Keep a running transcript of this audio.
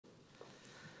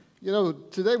You know,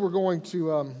 today we're going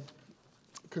to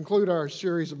conclude our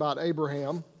series about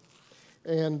Abraham.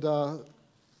 And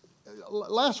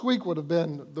last week would have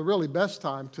been the really best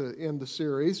time to end the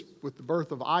series with the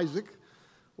birth of Isaac.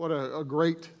 What a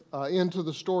great end to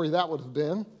the story that would have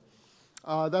been.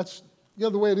 That's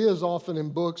the way it is often in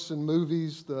books and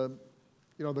movies. The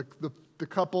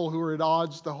couple who are at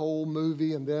odds the whole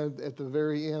movie, and then at the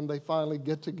very end they finally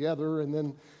get together, and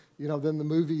then then the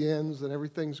movie ends and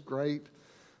everything's great.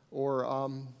 Or,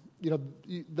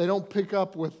 they don't pick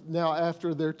up with now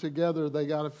after they're together, they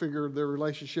got to figure their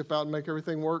relationship out and make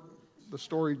everything work. The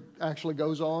story actually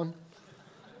goes on.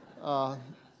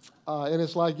 And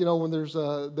it's like, when there's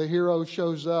the hero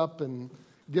shows up and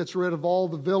gets rid of all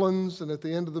the villains, and at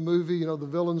the end of the movie, the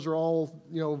villains are all,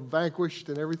 vanquished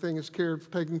and everything is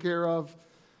taken care of.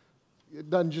 It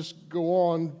doesn't just go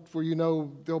on where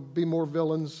there'll be more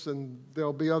villains and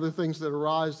there'll be other things that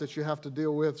arise that you have to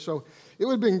deal with. So it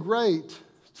would have been great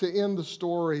to end the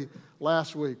story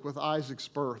last week with Isaac's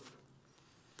birth.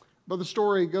 But the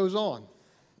story goes on,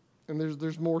 and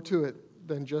there's more to it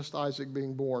than just Isaac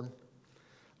being born.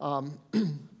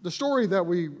 The story that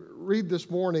we read this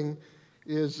morning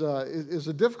is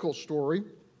a difficult story,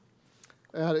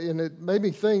 and it made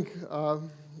me think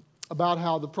about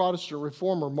how the Protestant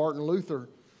reformer Martin Luther,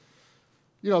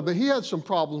 that he had some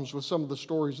problems with some of the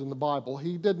stories in the Bible.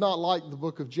 He did not like the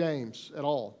book of James at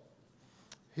all.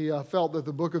 He felt that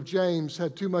the book of James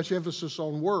had too much emphasis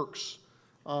on works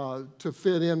to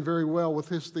fit in very well with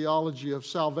his theology of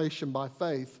salvation by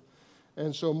faith.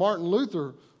 And so Martin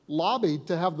Luther lobbied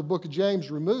to have the book of James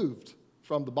removed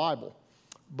from the Bible.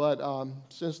 But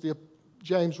since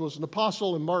James was an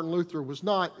apostle and Martin Luther was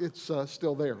not, it's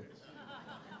still there.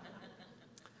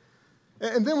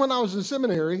 And then when I was in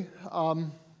seminary,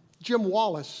 Jim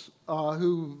Wallace,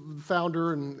 who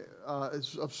founder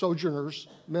of Sojourners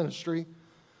Ministry,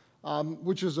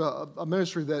 which is a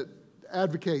ministry that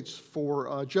advocates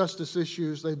for justice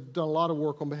issues. They've done a lot of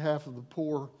work on behalf of the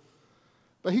poor.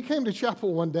 But he came to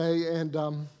chapel one day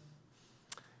and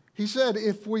he said,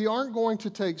 if we aren't going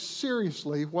to take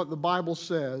seriously what the Bible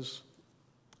says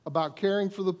about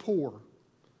caring for the poor,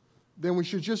 then we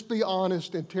should just be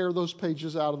honest and tear those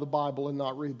pages out of the Bible and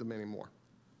not read them anymore.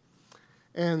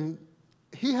 And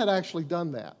he had actually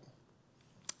done that.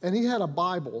 And he had a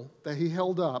Bible that he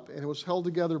held up, and it was held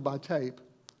together by tape.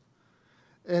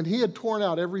 And he had torn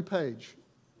out every page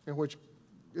in which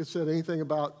it said anything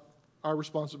about our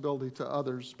responsibility to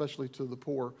others, especially to the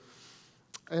poor.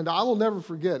 And I will never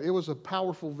forget, it was a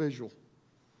powerful visual.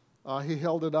 He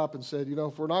held it up and said,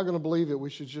 if we're not going to believe it, we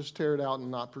should just tear it out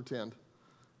and not pretend.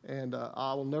 And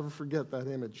I will never forget that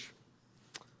image.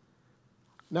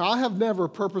 Now, I have never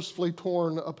purposefully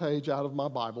torn a page out of my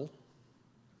Bible.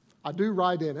 I do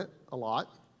write in it a lot.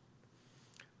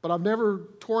 But I've never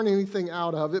torn anything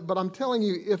out of it. But I'm telling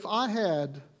you, if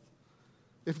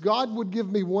God would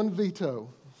give me one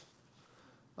veto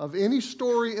of any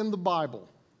story in the Bible,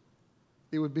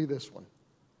 it would be this one.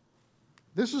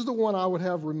 This is the one I would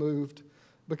have removed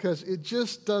because it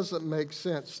just doesn't make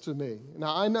sense to me.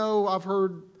 Now, I know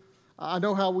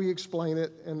how we explain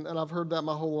it, and I've heard that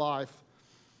my whole life.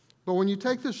 But when you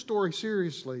take this story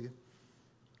seriously,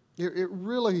 it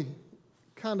really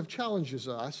kind of challenges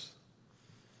us.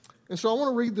 And so I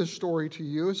want to read this story to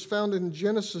you. It's found in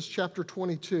Genesis chapter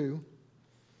 22,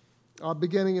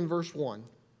 beginning in verse 1,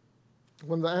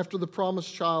 after the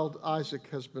promised child Isaac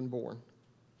has been born.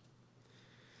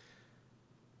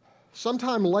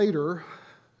 Sometime later,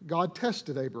 God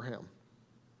tested Abraham.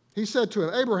 He said to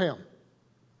him, "Abraham,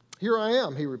 here I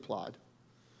am," he replied.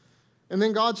 And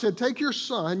then God said, "Take your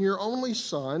son, your only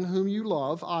son, whom you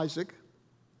love, Isaac,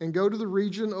 and go to the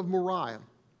region of Moriah.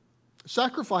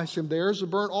 Sacrifice him there as a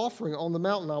burnt offering on the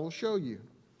mountain I will show you."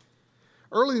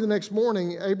 Early the next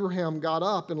morning, Abraham got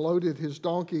up and loaded his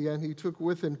donkey, and he took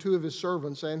with him 2 of his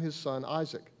servants and his son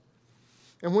Isaac.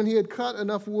 And when he had cut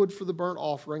enough wood for the burnt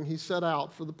offering, he set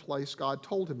out for the place God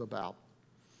told him about.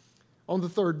 On the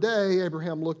 3rd day,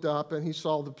 Abraham looked up and he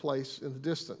saw the place in the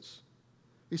distance.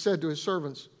 He said to his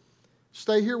servants,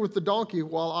 "Stay here with the donkey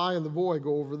while I and the boy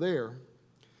go over there.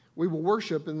 We will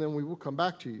worship and then we will come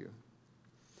back to you."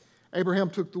 Abraham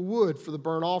took the wood for the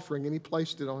burnt offering and he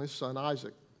placed it on his son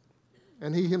Isaac.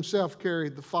 And he himself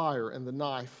carried the fire and the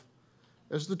knife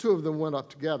as the 2 of them went up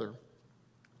together.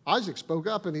 Isaac spoke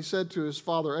up and he said to his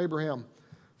father Abraham,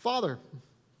 "Father."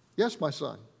 "Yes, my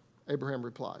son," Abraham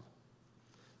replied.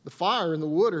 "The fire and the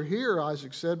wood are here,"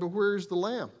 Isaac said, "but where is the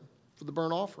lamb for the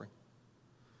burnt offering?"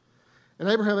 And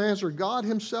Abraham answered, "God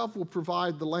himself will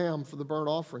provide the lamb for the burnt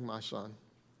offering, my son."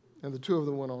 And the 2 of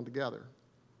them went on together.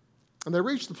 And they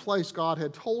reached the place God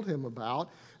had told him about.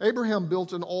 Abraham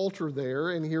built an altar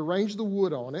there, and he arranged the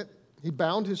wood on it. He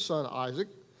bound his son Isaac,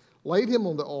 laid him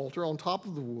on the altar on top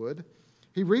of the wood.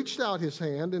 He reached out his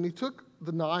hand, and he took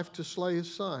the knife to slay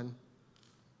his son.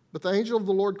 But the angel of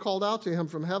the Lord called out to him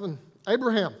from heaven,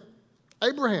 "Abraham,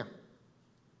 Abraham."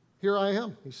 "Here I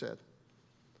am," he said.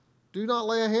 "Do not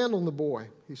lay a hand on the boy,"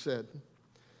 he said.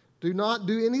 "Do not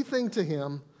do anything to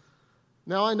him.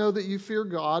 Now I know that you fear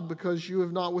God because you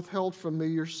have not withheld from me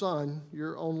your son,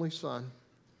 your only son."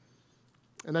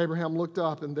 And Abraham looked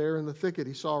up, and there in the thicket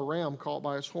he saw a ram caught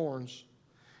by its horns.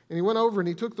 And he went over and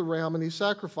he took the ram and he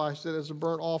sacrificed it as a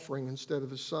burnt offering instead of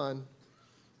his son.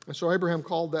 And so Abraham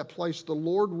called that place, "The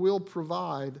Lord will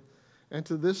provide." And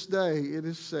to this day it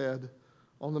is said,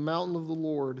 "On the mountain of the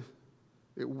Lord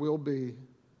it will be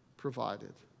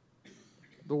provided."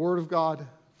 The word of God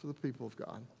for the people of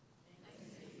God.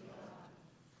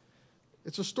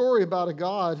 It's a story about a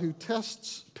God who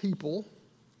tests people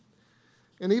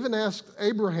and even asked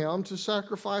Abraham to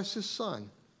sacrifice his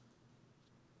son.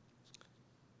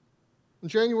 On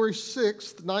January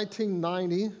 6th,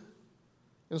 1990,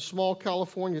 in a small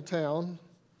California town,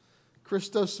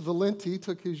 Christos Valenti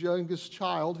took his youngest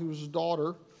child, who was his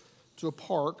daughter, to a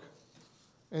park,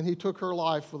 and he took her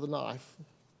life with a knife.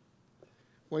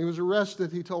 When he was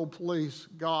arrested, he told police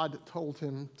God told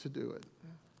him to do it,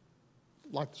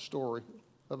 like the story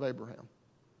of Abraham.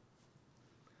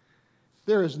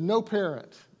 There is no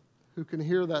parent who can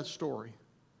hear that story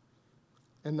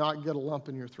and not get a lump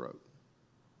in your throat.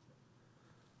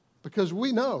 Because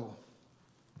we know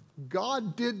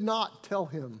God did not tell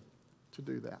him to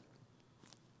do that.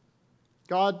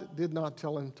 God did not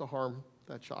tell him to harm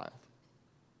that child.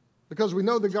 Because we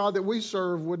know the God that we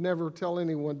serve would never tell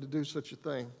anyone to do such a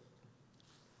thing.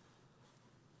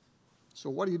 So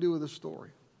what do you do with this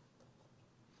story?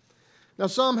 Now,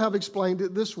 some have explained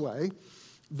it this way,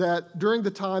 that during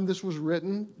the time this was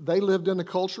written, they lived in a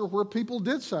culture where people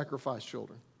did sacrifice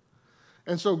children.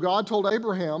 And so God told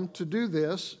Abraham to do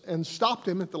this and stopped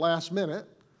him at the last minute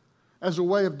as a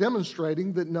way of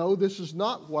demonstrating that, no, this is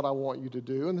not what I want you to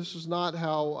do, and this is not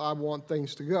how I want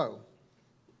things to go.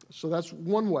 So that's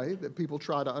one way that people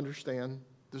try to understand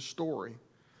this story.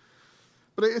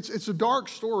 But it's a dark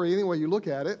story any way you look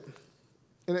at it.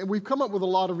 And we've come up with a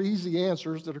lot of easy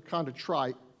answers that are kind of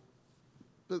trite.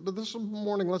 But this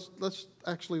morning, let's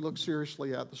actually look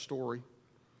seriously at the story.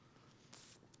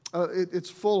 It's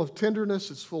full of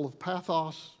tenderness. It's full of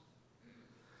pathos.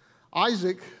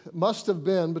 Isaac must have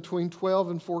been between 12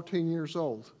 and 14 years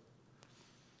old.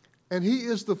 And he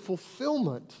is the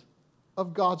fulfillment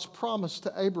of God's promise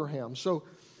to Abraham. So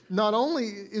not only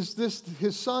is this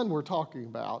his son we're talking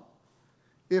about,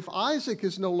 if Isaac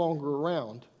is no longer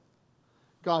around,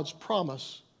 God's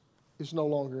promise is no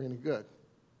longer any good.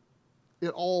 It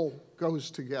all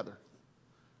goes together.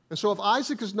 And so if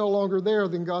Isaac is no longer there,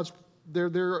 then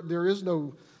there is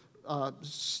no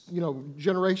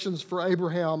generations for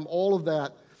Abraham. All of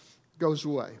that goes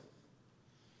away.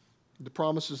 The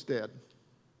promise is dead.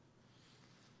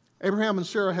 Abraham and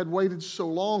Sarah had waited so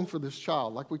long for this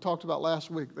child, like we talked about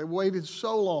last week. They waited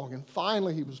so long, and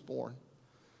finally he was born.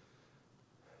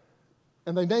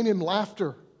 And they named him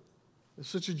Laughter. It's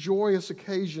such a joyous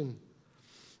occasion.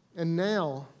 And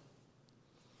now,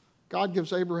 God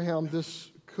gives Abraham this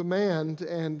command,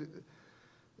 and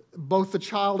both the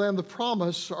child and the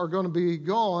promise are going to be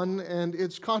gone, and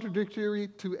it's contradictory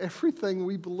to everything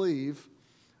we believe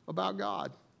about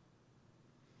God.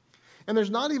 And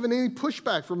there's not even any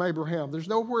pushback from Abraham. There's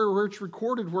nowhere where it's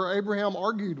recorded where Abraham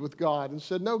argued with God and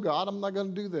said, "No, God, I'm not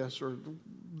going to do this," or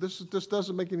this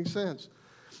doesn't make any sense.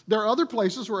 There are other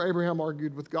places where Abraham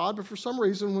argued with God, but for some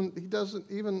reason he doesn't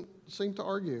even seem to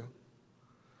argue.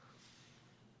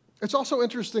 It's also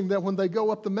interesting that when they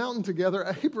go up the mountain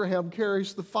together, Abraham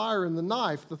carries the fire and the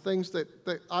knife, the things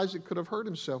that Isaac could have hurt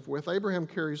himself with. Abraham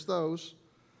carries those.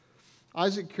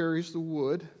 Isaac carries the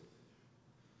wood.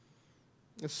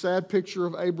 A sad picture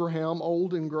of Abraham,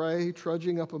 old and gray,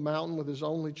 trudging up a mountain with his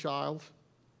only child.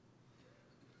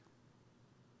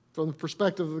 From the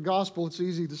perspective of the gospel, it's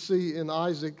easy to see in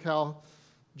Isaac how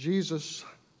Jesus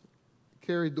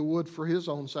carried the wood for his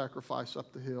own sacrifice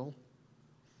up the hill.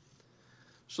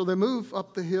 So they move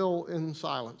up the hill in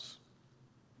silence.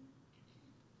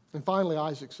 And finally,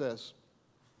 Isaac says,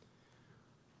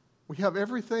 "We have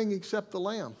everything except the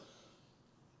lamb.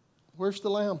 Where's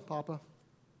the lamb, Papa?"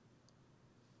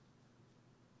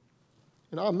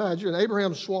 And I imagine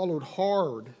Abraham swallowed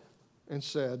hard and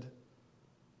said,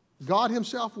 "God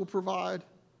himself will provide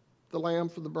the lamb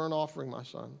for the burnt offering, my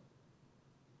son."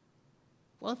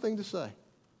 What a thing to say.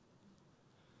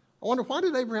 I wonder, why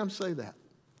did Abraham say that?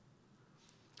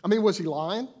 I mean, was he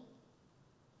lying?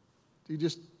 He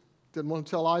just didn't want to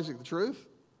tell Isaac the truth?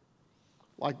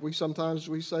 Like sometimes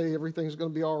we say everything's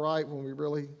going to be all right when we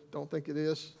really don't think it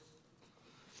is.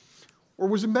 Or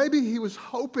was it maybe he was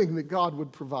hoping that God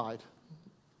would provide?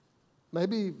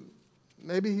 Maybe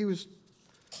he was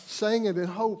saying it in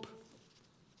hope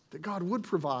that God would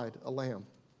provide a lamb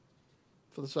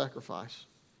for the sacrifice.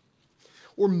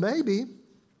 Or maybe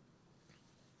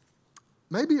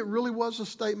it really was a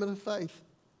statement of faith.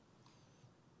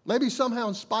 Maybe somehow,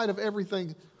 in spite of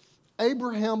everything,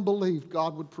 Abraham believed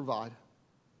God would provide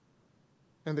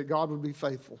and that God would be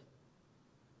faithful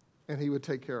and he would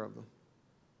take care of them.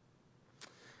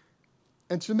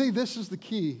 And to me, this is the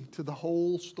key to the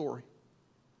whole story.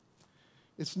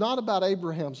 It's not about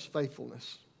Abraham's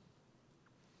faithfulness.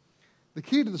 The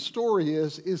key to the story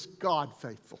is God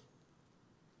faithful?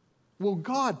 Will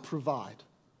God provide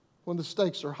when the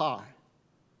stakes are high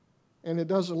and it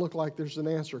doesn't look like there's an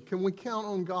answer? Can we count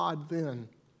on God then?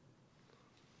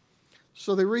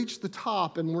 So they reached the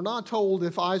top, and we're not told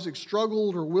if Isaac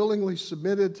struggled or willingly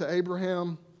submitted to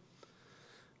Abraham.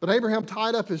 But Abraham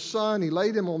tied up his son, he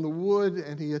laid him on the wood,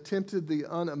 and he attempted the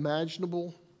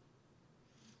unimaginable.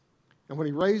 And when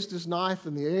he raised his knife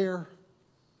in the air,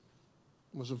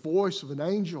 it was a voice of an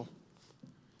angel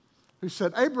who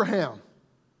said, Abraham,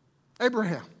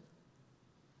 Abraham.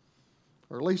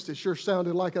 Or at least it sure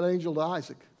sounded like an angel to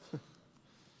Isaac.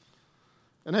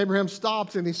 And Abraham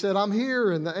stopped and he said, I'm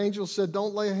here. And the angel said,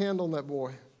 don't lay a hand on that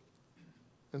boy.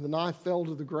 And the knife fell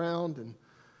to the ground and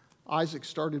Isaac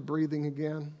started breathing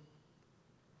again.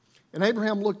 And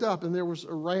Abraham looked up and there was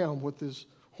a ram with his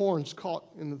horns caught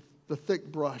in the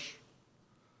thick brush.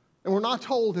 And we're not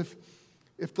told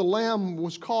if the lamb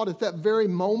was caught at that very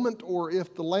moment or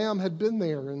if the lamb had been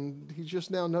there and he just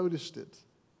now noticed it.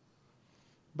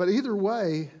 But either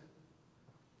way,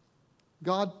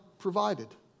 God provided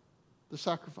the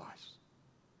sacrifice.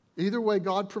 Either way,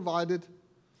 God provided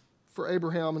for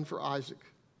Abraham and for Isaac.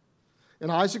 And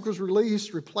Isaac was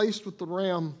released, replaced with the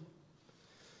ram,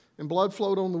 and blood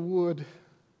flowed on the wood,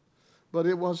 but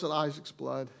it wasn't Isaac's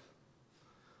blood.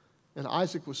 And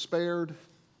Isaac was spared,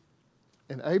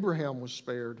 and Abraham was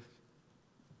spared,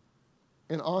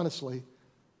 and honestly,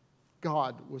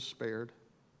 God was spared.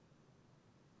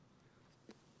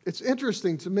 It's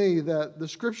interesting to me that the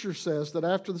scripture says that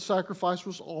after the sacrifice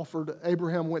was offered,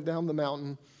 Abraham went down the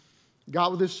mountain,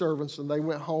 got with his servants, and they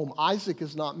went home. Isaac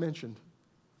is not mentioned.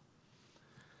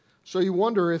 So you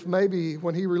wonder if maybe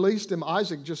when he released him,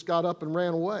 Isaac just got up and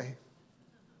ran away.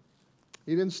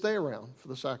 He didn't stay around for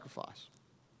the sacrifice.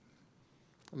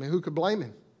 I mean, who could blame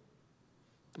him?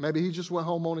 Maybe he just went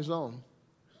home on his own.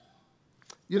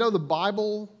 You know, the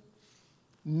Bible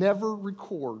never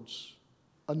records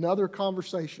another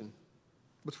conversation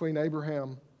between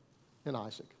Abraham and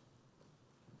Isaac.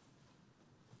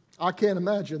 I can't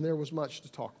imagine there was much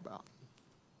to talk about.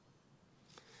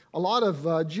 A lot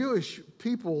of Jewish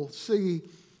people see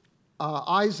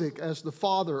Isaac as the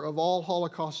father of all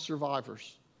Holocaust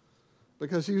survivors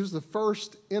because he was the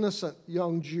first innocent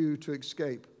young Jew to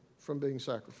escape from being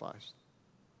sacrificed.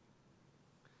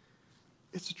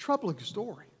 It's a troubling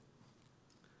story.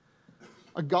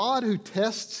 A God who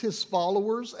tests his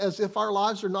followers as if our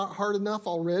lives are not hard enough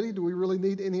already. Do we really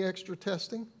need any extra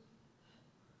testing?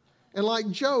 And like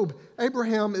Job,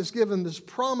 Abraham is given this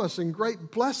promise and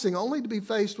great blessing only to be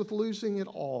faced with losing it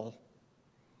all.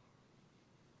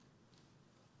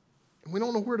 And we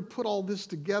don't know where to put all this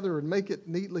together and make it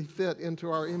neatly fit into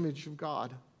our image of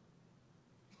God.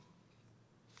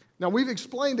 Now, we've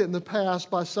explained it in the past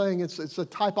by saying it's a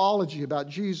typology about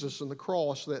Jesus and the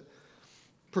cross, that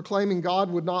proclaiming God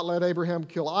would not let Abraham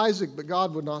kill Isaac, but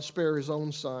God would not spare his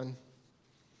own son.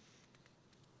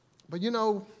 But you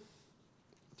know,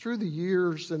 through the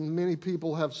years, and many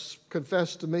people have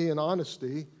confessed to me in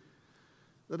honesty,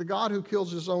 that a God who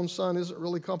kills his own son isn't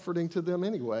really comforting to them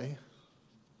anyway.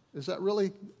 Is that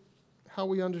really how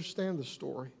we understand the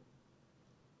story?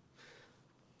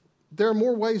 There are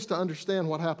more ways to understand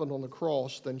what happened on the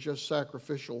cross than just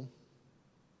sacrificial.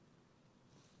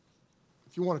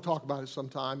 If you want to talk about it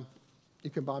sometime, you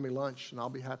can buy me lunch and I'll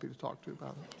be happy to talk to you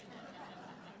about it.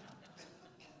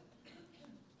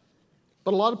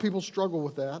 But a lot of people struggle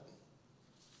with that.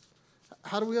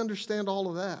 How do we understand all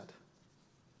of that?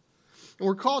 And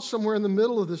we're caught somewhere in the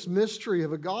middle of this mystery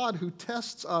of a God who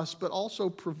tests us but also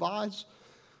provides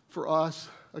for us,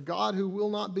 a God who will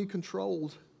not be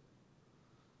controlled.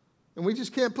 And we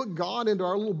just can't put God into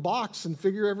our little box and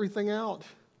figure everything out.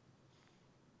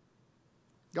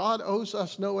 God owes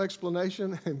us no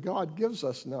explanation, and God gives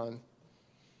us none.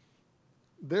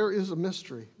 There is a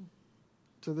mystery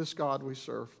to this God we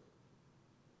serve.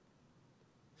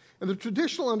 And the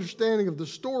traditional understanding of the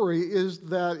story is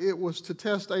that it was to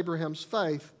test Abraham's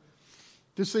faith,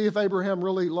 to see if Abraham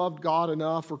really loved God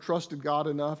enough or trusted God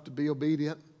enough to be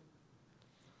obedient.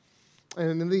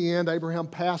 And in the end, Abraham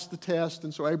passed the test,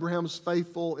 and so Abraham is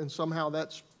faithful, and somehow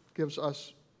that gives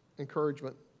us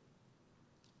encouragement.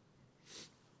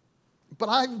 But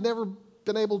I've never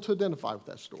been able to identify with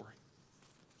that story.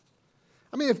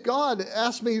 I mean, if God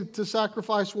asked me to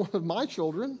sacrifice one of my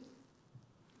children,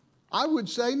 I would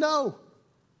say no.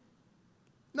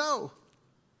 No.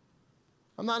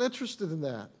 I'm not interested in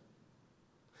that.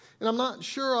 And I'm not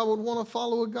sure I would want to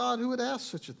follow a God who would ask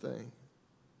such a thing.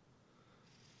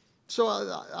 So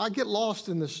I get lost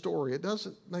in this story. It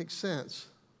doesn't make sense.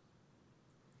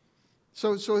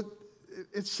 So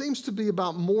it seems to be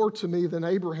about more to me than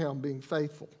Abraham being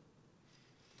faithful.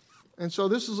 And so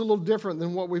this is a little different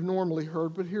than what we've normally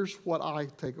heard, but here's what I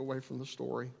take away from the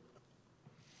story.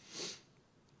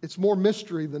 It's more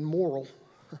mystery than moral.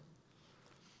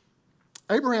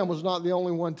 Abraham was not the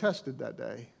only one tested that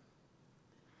day.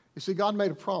 You see, God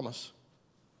made a promise.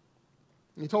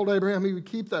 He told Abraham he would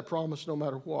keep that promise no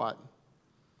matter what.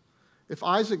 If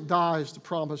Isaac dies, the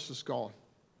promise is gone.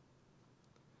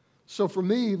 So for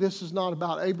me, this is not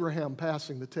about Abraham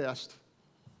passing the test.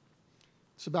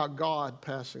 It's about God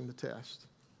passing the test.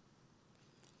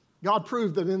 God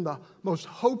proved that in the most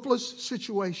hopeless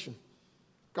situation,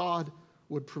 God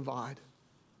would provide.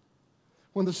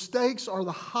 When the stakes are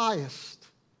the highest,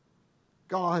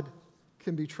 God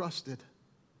can be trusted.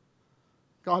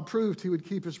 God proved he would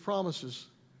keep his promises.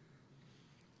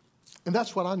 And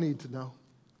that's what I need to know.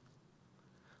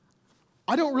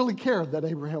 I don't really care that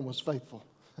Abraham was faithful,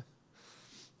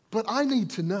 but I need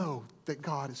to know that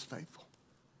God is faithful.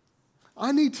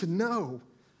 I need to know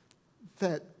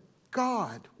that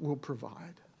God will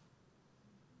provide.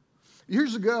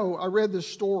 Years ago, I read this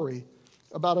story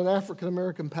about an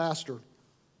African-American pastor.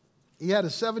 He had a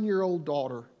 7-year-old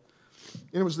daughter,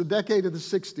 and it was the decade of the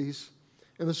 60s,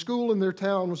 and the school in their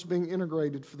town was being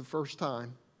integrated for the first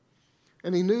time.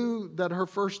 And he knew that her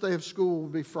first day of school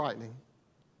would be frightening.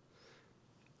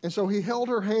 And so he held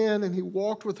her hand and he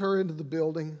walked with her into the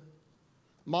building.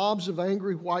 Mobs of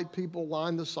angry white people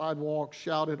lined the sidewalk,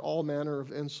 shouted all manner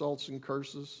of insults and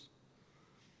curses.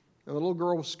 And the little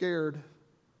girl was scared,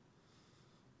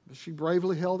 but she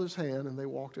bravely held his hand and they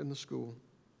walked into school.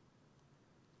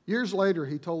 Years later,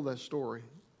 he told that story.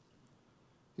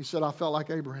 He said, I felt like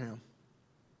Abraham.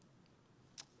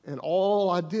 And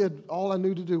all I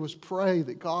knew to do was pray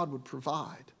that God would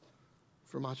provide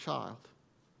for my child.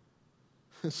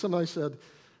 And somebody said,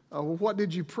 well, what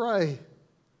did you pray?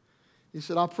 He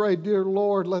said, I prayed, dear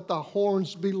Lord, let the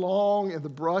horns be long and the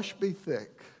brush be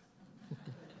thick.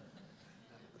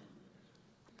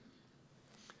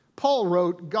 Paul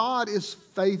wrote, God is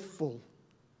faithful.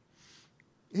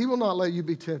 He will not let you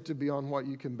be tempted beyond what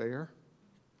you can bear.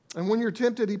 And when you're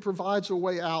tempted, he provides a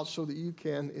way out so that you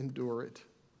can endure it.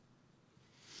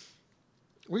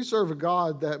 We serve a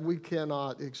God that we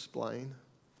cannot explain.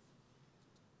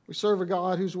 We serve a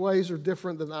God whose ways are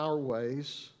different than our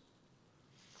ways.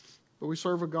 But we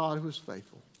serve a God who is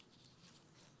faithful.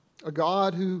 A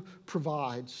God who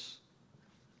provides.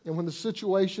 And when the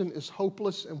situation is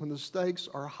hopeless and when the stakes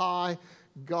are high,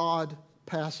 God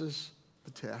passes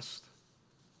the test.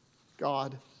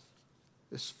 God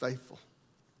is faithful.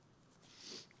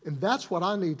 And that's what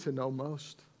I need to know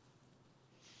most.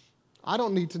 I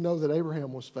don't need to know that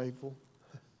Abraham was faithful,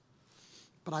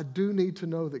 but I do need to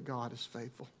know that God is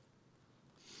faithful.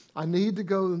 I need to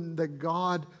go that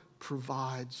God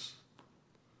provides.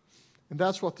 And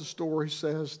that's what the story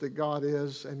says that God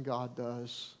is and God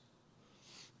does.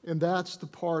 And that's the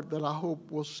part that I hope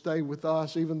will stay with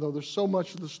us, even though there's so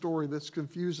much of the story that's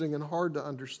confusing and hard to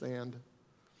understand.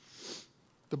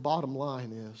 The bottom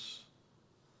line is,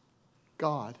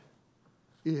 God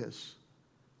is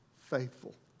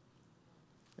faithful.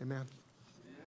 Amen.